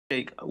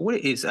Sheikh, what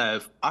it is,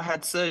 I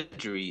had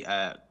surgery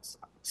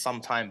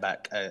some time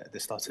back at the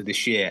start of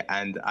this year,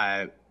 and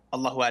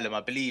Allahu Alam,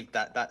 I believe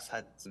that that's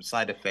had some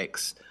side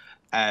effects.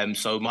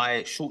 So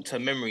my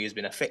short-term memory has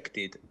been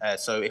affected.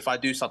 So if I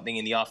do something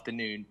in the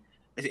afternoon,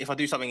 if I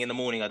do something in the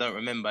morning, I don't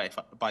remember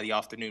by the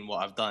afternoon what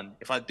I've done.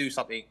 If I do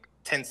something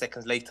 10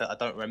 seconds later, I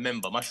don't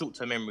remember. My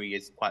short-term memory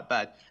is quite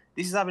bad.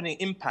 This is having an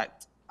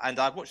impact, and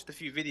I've watched a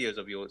few videos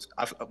of yours.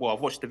 I've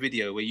watched the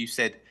video where you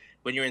said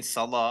when you're in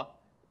Salah,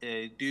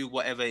 do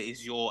whatever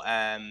is your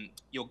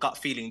gut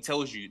feeling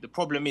tells you. The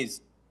problem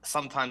is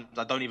sometimes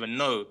I don't even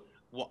know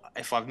what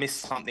if I've missed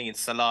something in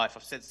Salah, if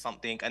I've said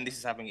something, and this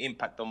is having an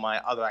impact on my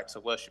other acts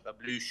of worship,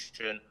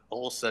 ablution,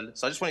 ghusl.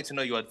 So I just wanted to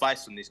know your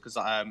advice on this because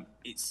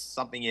it's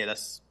something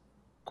that's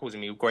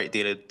causing me a great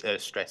deal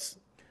of stress.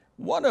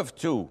 One of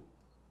two.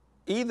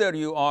 Either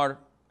you are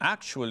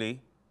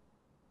actually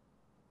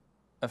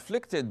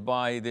afflicted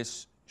by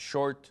this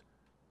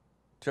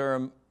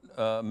short-term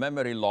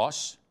memory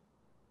loss,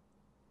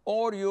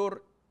 or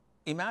you're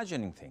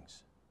imagining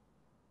things.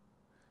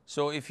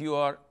 So if you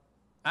are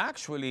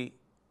actually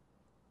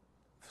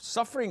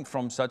suffering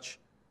from such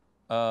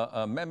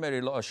a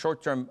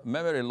short-term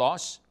memory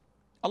loss,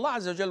 Allah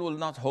Azza wa Jal will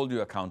not hold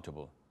you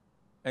accountable.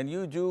 And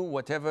you do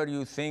whatever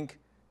you think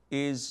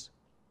is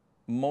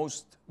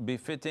most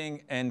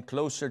befitting and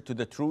closer to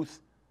the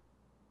truth.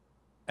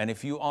 And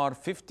if you are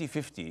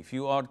 50-50, if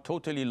you are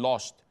totally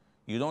lost,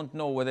 you don't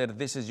know whether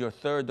this is your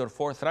third or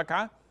fourth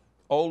rak'ah,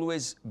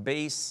 always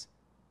base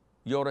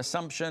your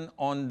assumption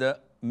on the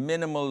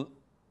minimal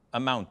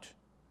amount.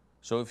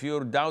 So if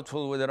you're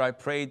doubtful whether I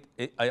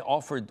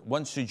offered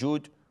one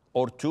sujood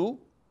or two,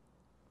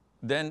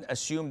 then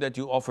assume that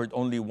you offered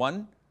only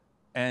one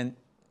and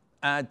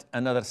add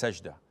another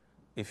sajda.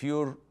 If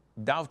you're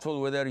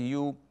doubtful whether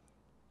you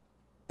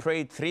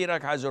prayed 3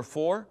 rak'ahs or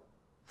 4,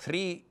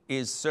 3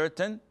 is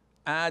certain,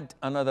 add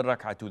another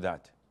rak'ah to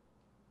that.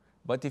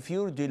 But if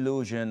you're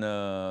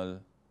delusional,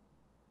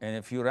 and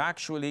if you're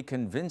actually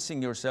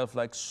convincing yourself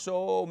like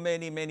so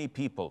many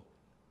people,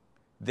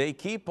 they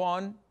keep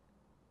on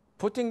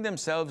putting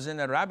themselves in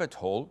a rabbit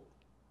hole.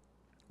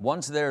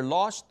 Once they're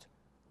lost,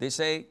 they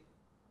say,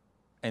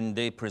 and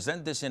they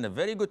present this in a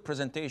very good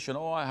presentation,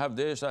 oh, I have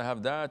this, I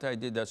have that, I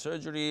did that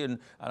surgery, and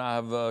I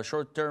have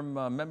short-term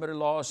memory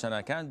loss, and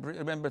I can't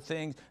remember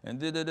things, and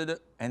da-da-da-da.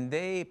 And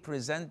they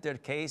present their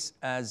case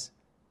as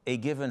a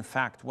given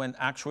fact when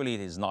actually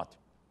it is not.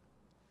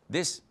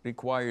 This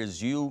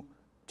requires you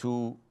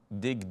to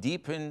dig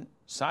deep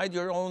inside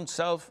your own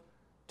self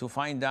to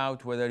find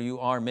out whether you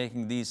are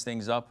making these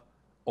things up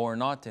or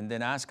not, and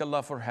then ask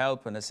Allah for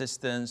help and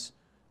assistance,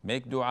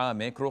 make dua,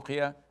 make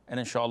ruqya, and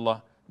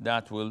inshallah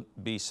that will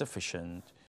be sufficient.